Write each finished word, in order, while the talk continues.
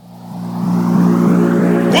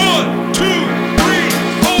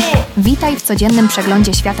Witaj w codziennym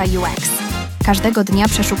przeglądzie świata UX. Każdego dnia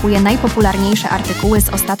przeszukuję najpopularniejsze artykuły z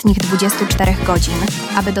ostatnich 24 godzin,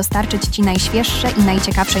 aby dostarczyć Ci najświeższe i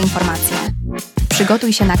najciekawsze informacje.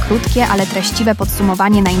 Przygotuj się na krótkie, ale treściwe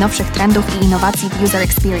podsumowanie najnowszych trendów i innowacji w User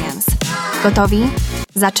Experience. Gotowi?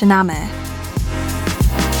 Zaczynamy!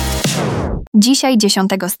 Dzisiaj,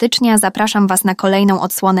 10 stycznia, zapraszam Was na kolejną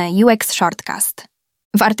odsłonę UX Shortcast.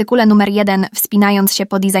 W artykule numer 1, wspinając się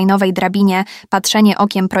po designowej drabinie, patrzenie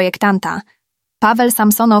okiem projektanta, Paweł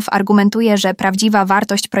Samsonow argumentuje, że prawdziwa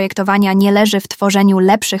wartość projektowania nie leży w tworzeniu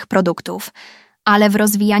lepszych produktów, ale w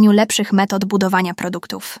rozwijaniu lepszych metod budowania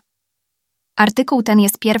produktów. Artykuł ten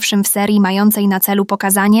jest pierwszym w serii mającej na celu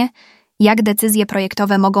pokazanie, jak decyzje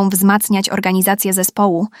projektowe mogą wzmacniać organizację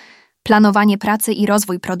zespołu, planowanie pracy i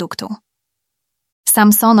rozwój produktu.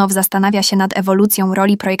 Samsonow zastanawia się nad ewolucją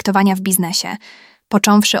roli projektowania w biznesie,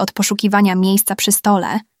 począwszy od poszukiwania miejsca przy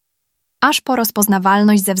stole, aż po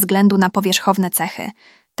rozpoznawalność ze względu na powierzchowne cechy,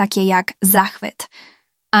 takie jak zachwyt,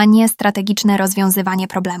 a nie strategiczne rozwiązywanie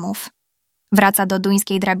problemów. Wraca do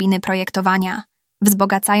duńskiej drabiny projektowania,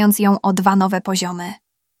 wzbogacając ją o 2 nowe poziomy.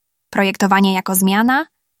 Projektowanie jako zmiana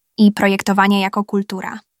i projektowanie jako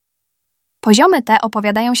kultura. Poziomy te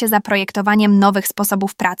opowiadają się za projektowaniem nowych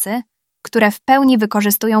sposobów pracy, które w pełni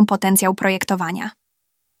wykorzystują potencjał projektowania.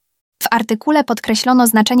 W artykule podkreślono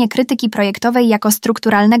znaczenie krytyki projektowej jako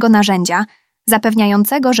strukturalnego narzędzia,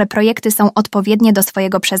 zapewniającego, że projekty są odpowiednie do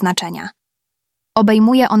swojego przeznaczenia.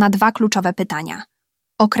 Obejmuje ona 2 kluczowe pytania: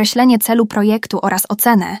 określenie celu projektu oraz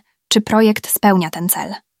ocenę, czy projekt spełnia ten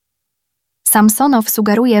cel. Samsonow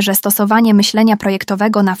sugeruje, że stosowanie myślenia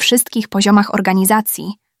projektowego na wszystkich poziomach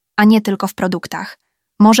organizacji, a nie tylko w produktach,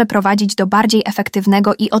 może prowadzić do bardziej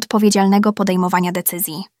efektywnego i odpowiedzialnego podejmowania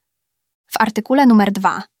decyzji. W artykule numer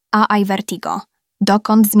 2 AI Vertigo.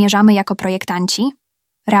 Dokąd zmierzamy jako projektanci?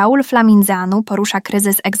 Raul Flaminzeanu porusza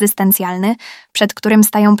kryzys egzystencjalny, przed którym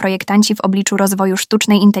stają projektanci w obliczu rozwoju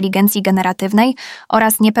sztucznej inteligencji generatywnej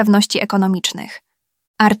oraz niepewności ekonomicznych.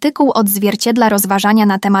 Artykuł odzwierciedla rozważania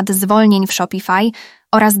na temat zwolnień w Shopify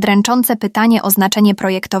oraz dręczące pytanie o znaczenie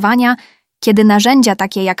projektowania, kiedy narzędzia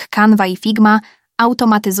takie jak Canva i Figma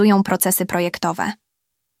automatyzują procesy projektowe.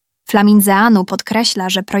 Flaminzeanu podkreśla,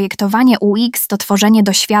 że projektowanie UX to tworzenie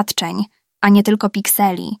doświadczeń, a nie tylko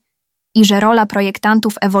pikseli, i że rola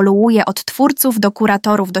projektantów ewoluuje od twórców do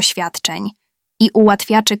kuratorów doświadczeń i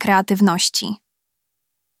ułatwiaczy kreatywności.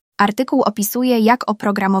 Artykuł opisuje, jak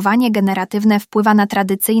oprogramowanie generatywne wpływa na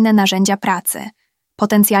tradycyjne narzędzia pracy,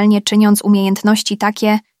 potencjalnie czyniąc umiejętności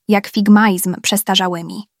takie jak figmaizm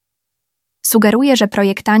przestarzałymi. Sugeruje, że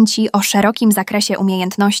projektanci o szerokim zakresie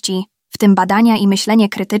umiejętności, w tym badania i myślenie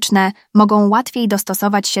krytyczne, mogą łatwiej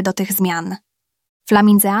dostosować się do tych zmian.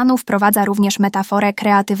 Flaminzeanu wprowadza również metaforę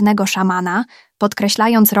kreatywnego szamana,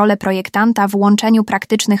 podkreślając rolę projektanta w łączeniu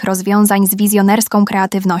praktycznych rozwiązań z wizjonerską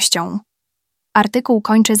kreatywnością. Artykuł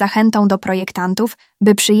kończy zachętą do projektantów,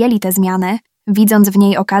 by przyjęli tę zmianę, widząc w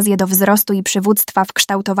niej okazję do wzrostu i przywództwa w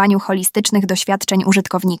kształtowaniu holistycznych doświadczeń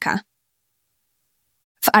użytkownika.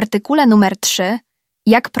 W artykule numer 3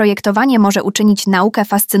 Jak projektowanie może uczynić naukę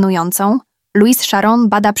fascynującą, Louis Sharon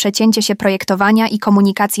bada przecięcie się projektowania i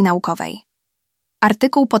komunikacji naukowej.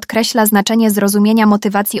 Artykuł podkreśla znaczenie zrozumienia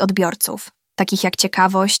motywacji odbiorców, takich jak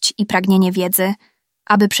ciekawość i pragnienie wiedzy,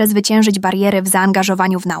 aby przezwyciężyć bariery w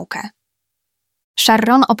zaangażowaniu w naukę.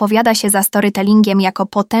 Sharon opowiada się za storytellingiem jako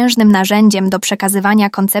potężnym narzędziem do przekazywania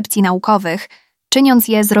koncepcji naukowych, czyniąc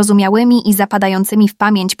je zrozumiałymi i zapadającymi w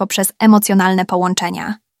pamięć poprzez emocjonalne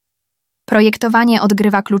połączenia. Projektowanie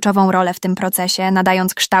odgrywa kluczową rolę w tym procesie,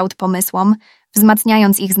 nadając kształt pomysłom,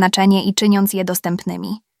 wzmacniając ich znaczenie i czyniąc je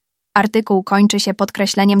dostępnymi. Artykuł kończy się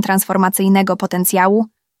podkreśleniem transformacyjnego potencjału,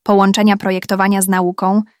 połączenia projektowania z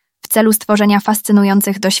nauką, w celu stworzenia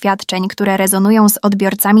fascynujących doświadczeń, które rezonują z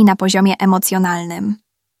odbiorcami na poziomie emocjonalnym.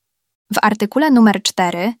 W artykule numer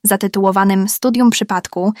 4, zatytułowanym Studium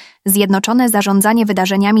przypadku – Zjednoczone zarządzanie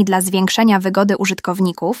wydarzeniami dla zwiększenia wygody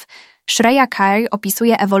użytkowników, Shreya Kair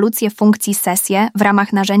opisuje ewolucję funkcji sesje w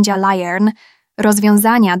ramach narzędzia Learn,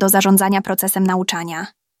 rozwiązania do zarządzania procesem nauczania.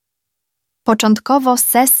 Początkowo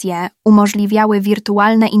sesje umożliwiały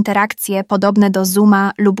wirtualne interakcje podobne do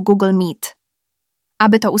Zooma lub Google Meet.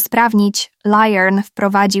 Aby to usprawnić, Learn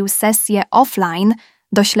wprowadził sesje offline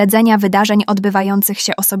do śledzenia wydarzeń odbywających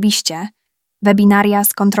się osobiście, webinaria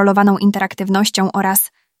z kontrolowaną interaktywnością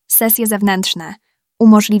oraz sesje zewnętrzne,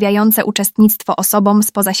 umożliwiające uczestnictwo osobom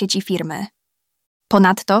spoza sieci firmy.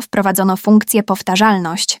 Ponadto wprowadzono funkcję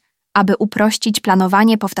powtarzalność, aby uprościć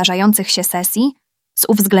planowanie powtarzających się sesji z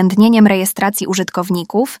uwzględnieniem rejestracji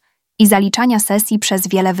użytkowników i zaliczania sesji przez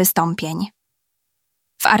wiele wystąpień.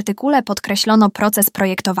 W artykule podkreślono proces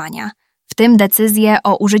projektowania, w tym decyzje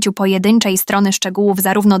o użyciu pojedynczej strony szczegółów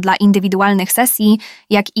zarówno dla indywidualnych sesji,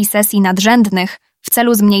 jak i sesji nadrzędnych w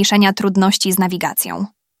celu zmniejszenia trudności z nawigacją.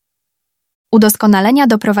 Udoskonalenia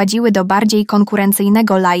doprowadziły do bardziej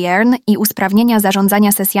konkurencyjnego Layern i usprawnienia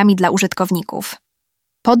zarządzania sesjami dla użytkowników.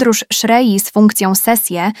 Podróż Shrei z funkcją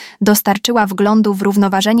sesje dostarczyła wglądu w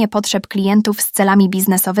równoważenie potrzeb klientów z celami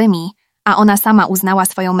biznesowymi, a ona sama uznała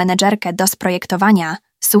swoją menedżerkę do projektowania,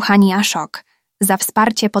 Suhani Ashok, za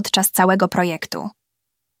wsparcie podczas całego projektu.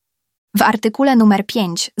 W artykule numer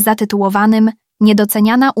 5 zatytułowanym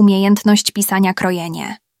Niedoceniana umiejętność pisania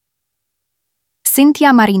krojenie.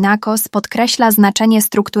 Cynthia Marinakos podkreśla znaczenie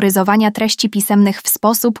strukturyzowania treści pisemnych w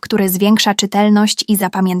sposób, który zwiększa czytelność i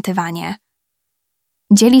zapamiętywanie.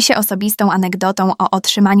 Dzieli się osobistą anegdotą o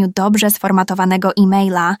otrzymaniu dobrze sformatowanego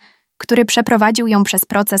e-maila, który przeprowadził ją przez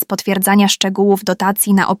proces potwierdzania szczegółów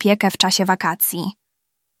dotacji na opiekę w czasie wakacji.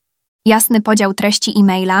 Jasny podział treści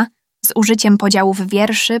e-maila z użyciem podziałów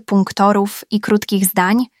wierszy, punktorów i krótkich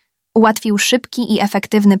zdań ułatwił szybki i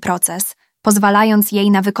efektywny proces, pozwalając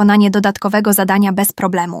jej na wykonanie dodatkowego zadania bez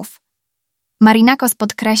problemów. Marinakos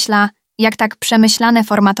podkreśla, jak tak przemyślane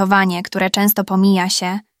formatowanie, które często pomija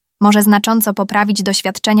się, może znacząco poprawić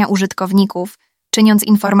doświadczenia użytkowników, czyniąc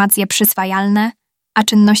informacje przyswajalne, a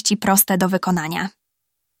czynności proste do wykonania.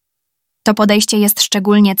 To podejście jest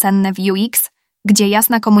szczególnie cenne w UX, gdzie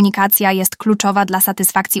jasna komunikacja jest kluczowa dla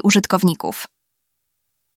satysfakcji użytkowników.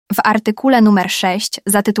 W artykule numer 6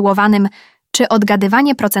 zatytułowanym Czy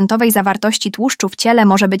odgadywanie procentowej zawartości tłuszczu w ciele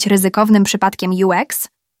może być ryzykownym przypadkiem UX?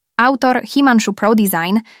 Autor Himanshu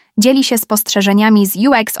ProDesign dzieli się spostrzeżeniami z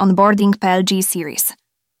UX Onboarding PLG Series.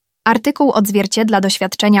 Artykuł odzwierciedla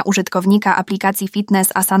doświadczenia użytkownika aplikacji fitness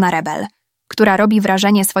Asana Rebel, która robi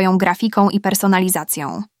wrażenie swoją grafiką i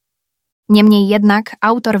personalizacją. Niemniej jednak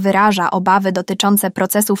autor wyraża obawy dotyczące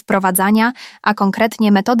procesu wprowadzania, a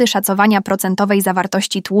konkretnie metody szacowania procentowej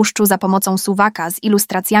zawartości tłuszczu za pomocą suwaka z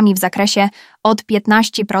ilustracjami w zakresie od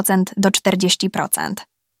 15% do 40%.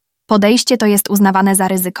 Podejście to jest uznawane za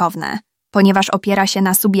ryzykowne, ponieważ opiera się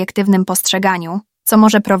na subiektywnym postrzeganiu, co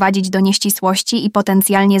może prowadzić do nieścisłości i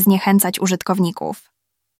potencjalnie zniechęcać użytkowników.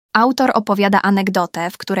 Autor opowiada anegdotę,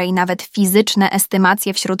 w której nawet fizyczne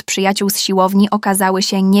estymacje wśród przyjaciół z siłowni okazały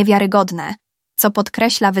się niewiarygodne, co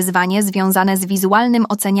podkreśla wyzwanie związane z wizualnym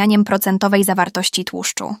ocenianiem procentowej zawartości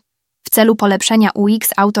tłuszczu. W celu polepszenia UX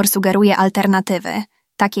autor sugeruje alternatywy,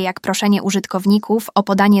 takie jak proszenie użytkowników o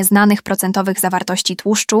podanie znanych procentowych zawartości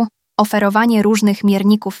tłuszczu, oferowanie różnych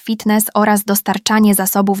mierników fitness oraz dostarczanie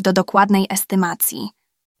zasobów do dokładnej estymacji.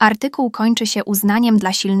 Artykuł kończy się uznaniem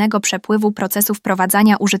dla silnego przepływu procesu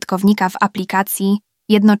wprowadzania użytkownika w aplikacji,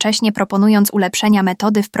 jednocześnie proponując ulepszenia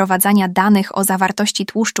metody wprowadzania danych o zawartości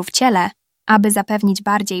tłuszczu w ciele, aby zapewnić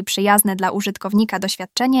bardziej przyjazne dla użytkownika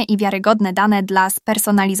doświadczenie i wiarygodne dane dla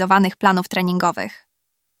spersonalizowanych planów treningowych.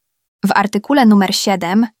 W artykule numer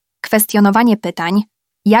 7 Kwestionowanie pytań,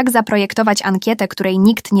 jak zaprojektować ankietę, której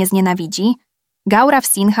nikt nie znienawidzi, Gaurav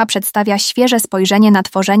Sinha przedstawia świeże spojrzenie na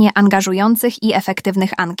tworzenie angażujących i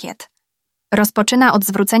efektywnych ankiet. Rozpoczyna od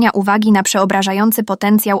zwrócenia uwagi na przeobrażający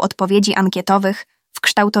potencjał odpowiedzi ankietowych w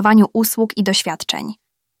kształtowaniu usług i doświadczeń.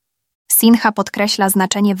 Sinha podkreśla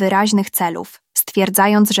znaczenie wyraźnych celów,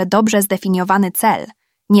 stwierdzając, że dobrze zdefiniowany cel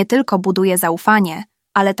nie tylko buduje zaufanie,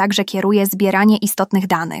 ale także kieruje zbieranie istotnych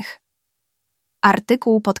danych.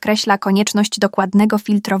 Artykuł podkreśla konieczność dokładnego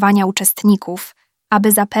filtrowania uczestników,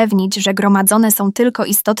 aby zapewnić, że gromadzone są tylko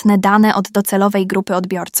istotne dane od docelowej grupy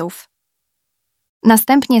odbiorców.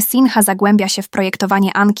 Następnie Sinha zagłębia się w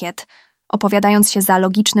projektowanie ankiet, opowiadając się za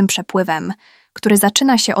logicznym przepływem, który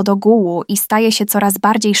zaczyna się od ogółu i staje się coraz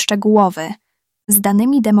bardziej szczegółowy, z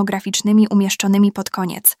danymi demograficznymi umieszczonymi pod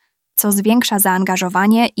koniec, co zwiększa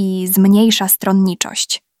zaangażowanie i zmniejsza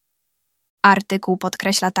stronniczość. Artykuł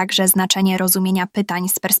podkreśla także znaczenie rozumienia pytań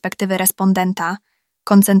z perspektywy respondenta,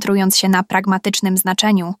 koncentrując się na pragmatycznym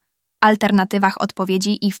znaczeniu, alternatywach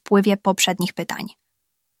odpowiedzi i wpływie poprzednich pytań.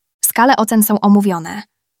 Skale ocen są omówione,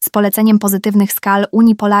 z poleceniem pozytywnych skal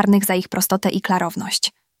unipolarnych za ich prostotę i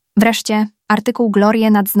klarowność. Wreszcie artykuł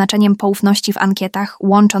glorię nad znaczeniem poufności w ankietach,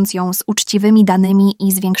 łącząc ją z uczciwymi danymi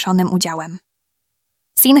i zwiększonym udziałem.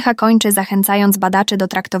 Sinha kończy zachęcając badaczy do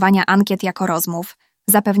traktowania ankiet jako rozmów,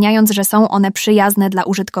 zapewniając, że są one przyjazne dla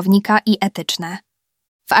użytkownika i etyczne.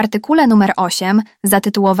 W artykule numer 8,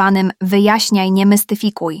 zatytułowanym Wyjaśniaj, nie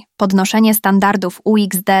mystyfikuj, podnoszenie standardów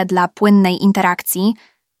UXD dla płynnej interakcji,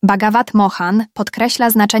 Bhagavat Mohan podkreśla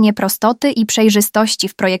znaczenie prostoty i przejrzystości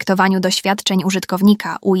w projektowaniu doświadczeń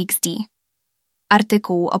użytkownika UXD.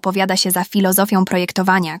 Artykuł opowiada się za filozofią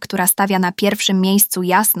projektowania, która stawia na pierwszym miejscu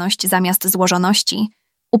jasność zamiast złożoności,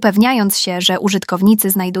 upewniając się, że użytkownicy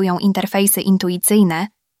znajdują interfejsy intuicyjne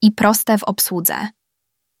i proste w obsłudze.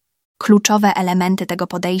 Kluczowe elementy tego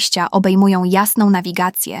podejścia obejmują jasną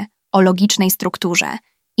nawigację o logicznej strukturze,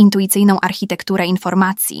 intuicyjną architekturę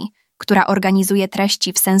informacji, która organizuje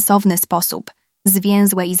treści w sensowny sposób,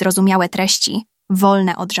 zwięzłe i zrozumiałe treści,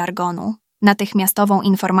 wolne od żargonu, natychmiastową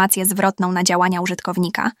informację zwrotną na działania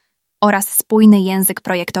użytkownika oraz spójny język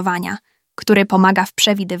projektowania, który pomaga w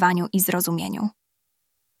przewidywaniu i zrozumieniu.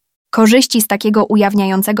 Korzyści z takiego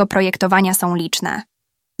ujawniającego projektowania są liczne.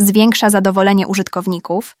 Zwiększa zadowolenie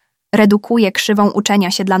użytkowników, redukuje krzywą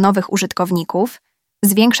uczenia się dla nowych użytkowników,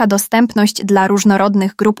 zwiększa dostępność dla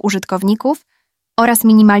różnorodnych grup użytkowników oraz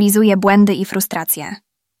minimalizuje błędy i frustracje.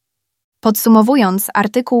 Podsumowując,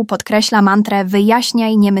 artykuł podkreśla mantrę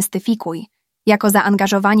wyjaśniaj, nie mystyfikuj, jako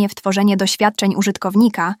zaangażowanie w tworzenie doświadczeń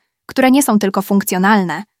użytkownika, które nie są tylko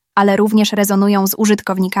funkcjonalne, ale również rezonują z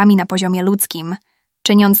użytkownikami na poziomie ludzkim,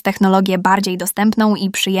 czyniąc technologię bardziej dostępną i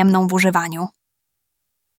przyjemną w używaniu.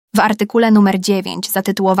 W artykule numer 9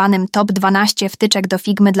 zatytułowanym Top 12 wtyczek do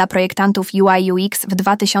Figmy dla projektantów UI/UX w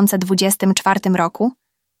 2024 roku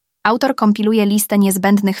autor kompiluje listę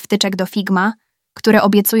niezbędnych wtyczek do Figma, które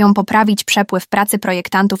obiecują poprawić przepływ pracy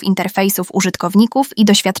projektantów interfejsów użytkowników i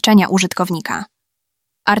doświadczenia użytkownika.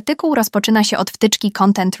 Artykuł rozpoczyna się od wtyczki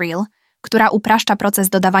Content Reel, która upraszcza proces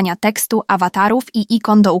dodawania tekstu, awatarów i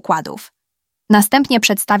ikon do układów. Następnie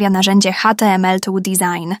przedstawia narzędzie HTML2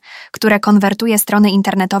 Design, które konwertuje strony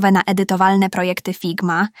internetowe na edytowalne projekty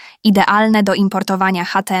Figma, idealne do importowania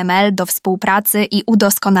HTML do współpracy i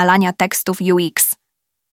udoskonalania tekstów UX.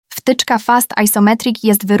 Wtyczka Fast Isometric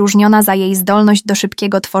jest wyróżniona za jej zdolność do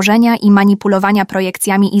szybkiego tworzenia i manipulowania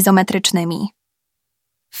projekcjami izometrycznymi.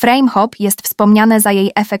 FrameHop jest wspomniane za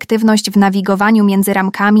jej efektywność w nawigowaniu między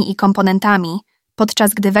ramkami i komponentami,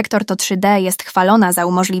 podczas gdy Vektor to 3D jest chwalona za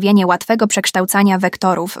umożliwienie łatwego przekształcania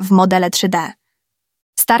wektorów w modele 3D.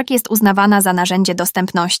 Stark jest uznawana za narzędzie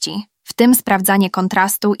dostępności, w tym sprawdzanie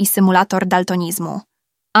kontrastu i symulator daltonizmu.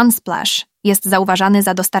 Unsplash jest zauważany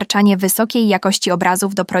za dostarczanie wysokiej jakości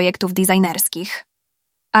obrazów do projektów designerskich.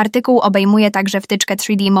 Artykuł obejmuje także wtyczkę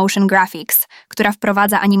 3D Motion Graphics, która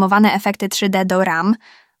wprowadza animowane efekty 3D do RAM,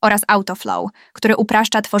 oraz Autoflow, który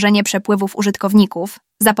upraszcza tworzenie przepływów użytkowników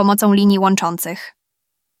za pomocą linii łączących.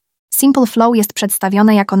 Simple Flow jest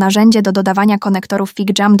przedstawione jako narzędzie do dodawania konektorów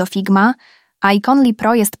FigJam do Figma, a Iconly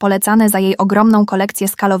Pro jest polecane za jej ogromną kolekcję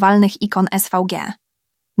skalowalnych ikon SVG.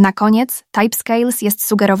 Na koniec, Typescales jest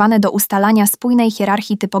sugerowane do ustalania spójnej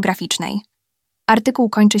hierarchii typograficznej. Artykuł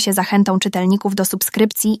kończy się zachętą czytelników do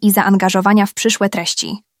subskrypcji i zaangażowania w przyszłe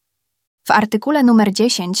treści. W artykule numer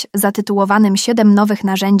 10 zatytułowanym 7 nowych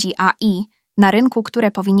narzędzi AI na rynku,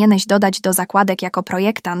 które powinieneś dodać do zakładek jako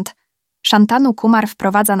projektant, Shantanu Kumar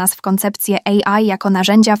wprowadza nas w koncepcję AI jako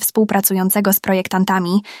narzędzia współpracującego z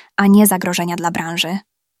projektantami, a nie zagrożenia dla branży.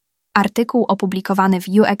 Artykuł opublikowany w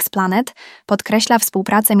UX Planet podkreśla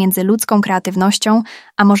współpracę między ludzką kreatywnością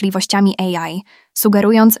a możliwościami AI,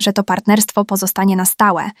 sugerując, że to partnerstwo pozostanie na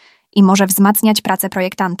stałe i może wzmacniać pracę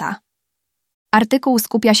projektanta. Artykuł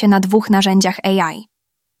skupia się na 2 narzędziach AI.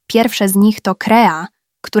 Pierwsze z nich to Crea,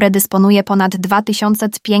 które dysponuje ponad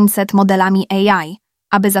 2500 modelami AI,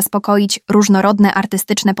 aby zaspokoić różnorodne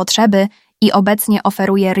artystyczne potrzeby i obecnie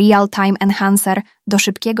oferuje Real-Time Enhancer do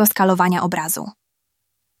szybkiego skalowania obrazu.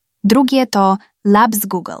 Drugie to Labs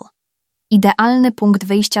Google. Idealny punkt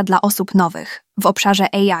wyjścia dla osób nowych w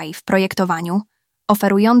obszarze AI w projektowaniu,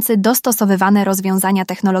 oferujący dostosowywane rozwiązania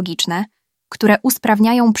technologiczne, które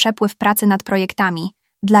usprawniają przepływ pracy nad projektami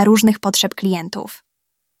dla różnych potrzeb klientów.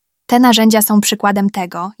 Te narzędzia są przykładem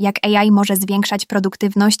tego, jak AI może zwiększać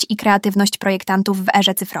produktywność i kreatywność projektantów w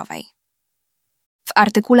erze cyfrowej. W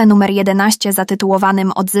artykule numer 11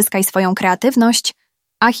 zatytułowanym Odzyskaj swoją kreatywność,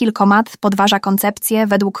 Achille Comat podważa koncepcję,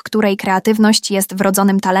 według której kreatywność jest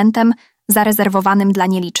wrodzonym talentem zarezerwowanym dla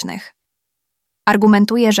nielicznych.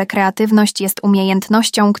 Argumentuje, że kreatywność jest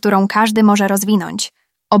umiejętnością, którą każdy może rozwinąć,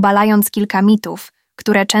 obalając kilka mitów,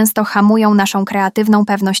 które często hamują naszą kreatywną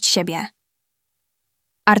pewność siebie.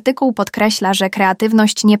 Artykuł podkreśla, że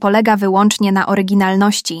kreatywność nie polega wyłącznie na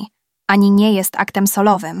oryginalności, ani nie jest aktem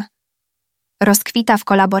solowym. Rozkwita w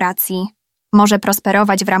kolaboracji, może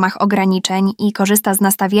prosperować w ramach ograniczeń i korzysta z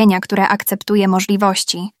nastawienia, które akceptuje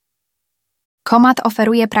możliwości. Comat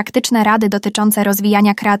oferuje praktyczne rady dotyczące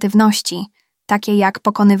rozwijania kreatywności, takie jak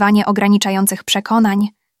pokonywanie ograniczających przekonań,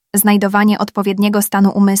 znajdowanie odpowiedniego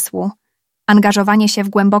stanu umysłu, angażowanie się w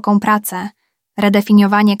głęboką pracę,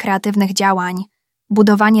 redefiniowanie kreatywnych działań,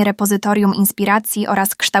 budowanie repozytorium inspiracji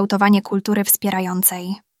oraz kształtowanie kultury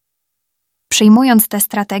wspierającej. Przyjmując te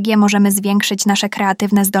strategie, możemy zwiększyć nasze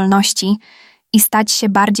kreatywne zdolności i stać się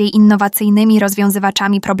bardziej innowacyjnymi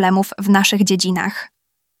rozwiązywaczami problemów w naszych dziedzinach.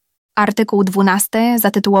 Artykuł 12,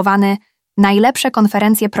 zatytułowany Najlepsze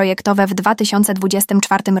konferencje projektowe w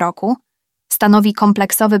 2024 roku, stanowi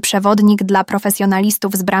kompleksowy przewodnik dla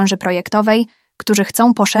profesjonalistów z branży projektowej, którzy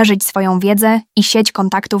chcą poszerzyć swoją wiedzę i sieć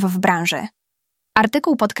kontaktów w branży.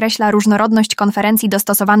 Artykuł podkreśla różnorodność konferencji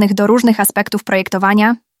dostosowanych do różnych aspektów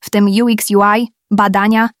projektowania, w tym UX/UI,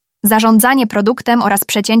 badania, zarządzanie produktem oraz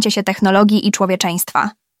przecięcie się technologii i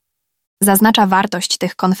człowieczeństwa. Zaznacza wartość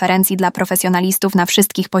tych konferencji dla profesjonalistów na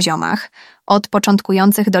wszystkich poziomach, od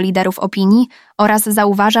początkujących do liderów opinii, oraz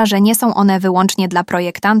zauważa, że nie są one wyłącznie dla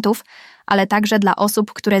projektantów, ale także dla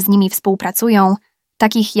osób, które z nimi współpracują,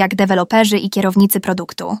 takich jak deweloperzy i kierownicy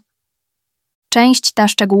produktu. Część ta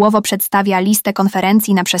szczegółowo przedstawia listę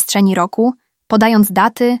konferencji na przestrzeni roku, podając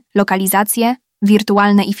daty, lokalizacje,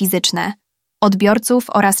 wirtualne i fizyczne, odbiorców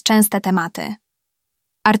oraz częste tematy.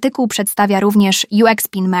 Artykuł przedstawia również UX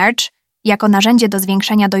Pin Merge jako narzędzie do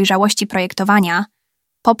zwiększenia dojrzałości projektowania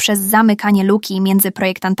poprzez zamykanie luki między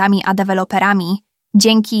projektantami a deweloperami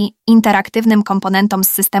dzięki interaktywnym komponentom z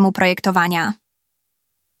systemu projektowania.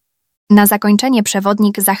 Na zakończenie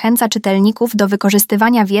przewodnik zachęca czytelników do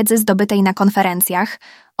wykorzystywania wiedzy zdobytej na konferencjach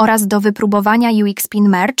oraz do wypróbowania UX Pin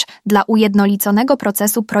Merge dla ujednoliconego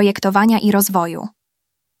procesu projektowania i rozwoju.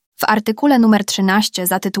 W artykule numer 13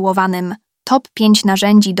 zatytułowanym Top 5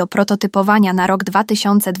 narzędzi do prototypowania na rok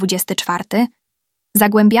 2024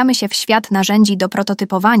 zagłębiamy się w świat narzędzi do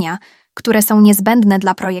prototypowania, które są niezbędne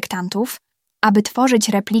dla projektantów, aby tworzyć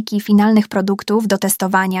repliki finalnych produktów do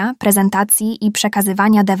testowania, prezentacji i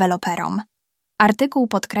przekazywania deweloperom. Artykuł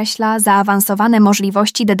podkreśla zaawansowane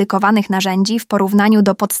możliwości dedykowanych narzędzi w porównaniu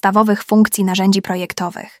do podstawowych funkcji narzędzi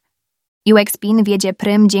projektowych. UX Pin wiedzie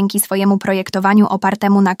prym dzięki swojemu projektowaniu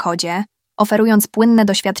opartemu na kodzie, oferując płynne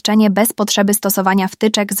doświadczenie bez potrzeby stosowania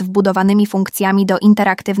wtyczek z wbudowanymi funkcjami do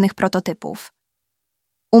interaktywnych prototypów.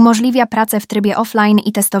 Umożliwia pracę w trybie offline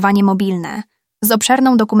i testowanie mobilne, z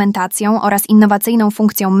obszerną dokumentacją oraz innowacyjną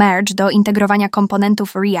funkcją Merge do integrowania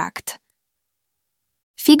komponentów React.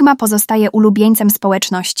 Figma pozostaje ulubieńcem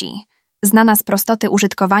społeczności, znana z prostoty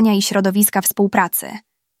użytkowania i środowiska współpracy,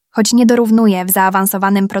 choć nie dorównuje w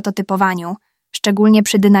zaawansowanym prototypowaniu, szczególnie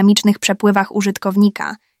przy dynamicznych przepływach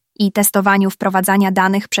użytkownika i testowaniu wprowadzania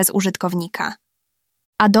danych przez użytkownika.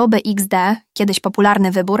 Adobe XD, kiedyś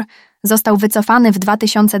popularny wybór, został wycofany w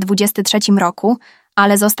 2023 roku,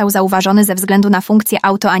 ale został zauważony ze względu na funkcję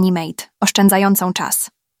Auto Animate, oszczędzającą czas.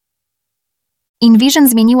 InVision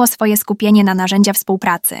zmieniło swoje skupienie na narzędzia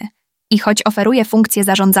współpracy i choć oferuje funkcję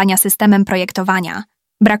zarządzania systemem projektowania,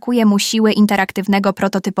 brakuje mu siły interaktywnego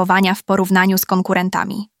prototypowania w porównaniu z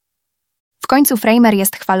konkurentami. W końcu Framer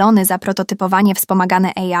jest chwalony za prototypowanie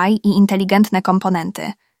wspomagane AI i inteligentne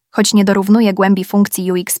komponenty, choć nie dorównuje głębi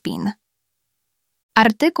funkcji UX Pin.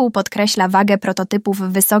 Artykuł podkreśla wagę prototypów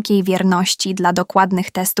wysokiej wierności dla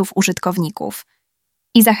dokładnych testów użytkowników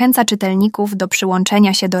i zachęca czytelników do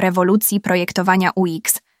przyłączenia się do rewolucji projektowania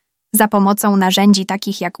UX za pomocą narzędzi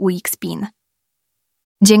takich jak UX Pin.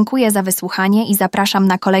 Dziękuję za wysłuchanie i zapraszam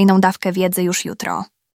na kolejną dawkę wiedzy już jutro.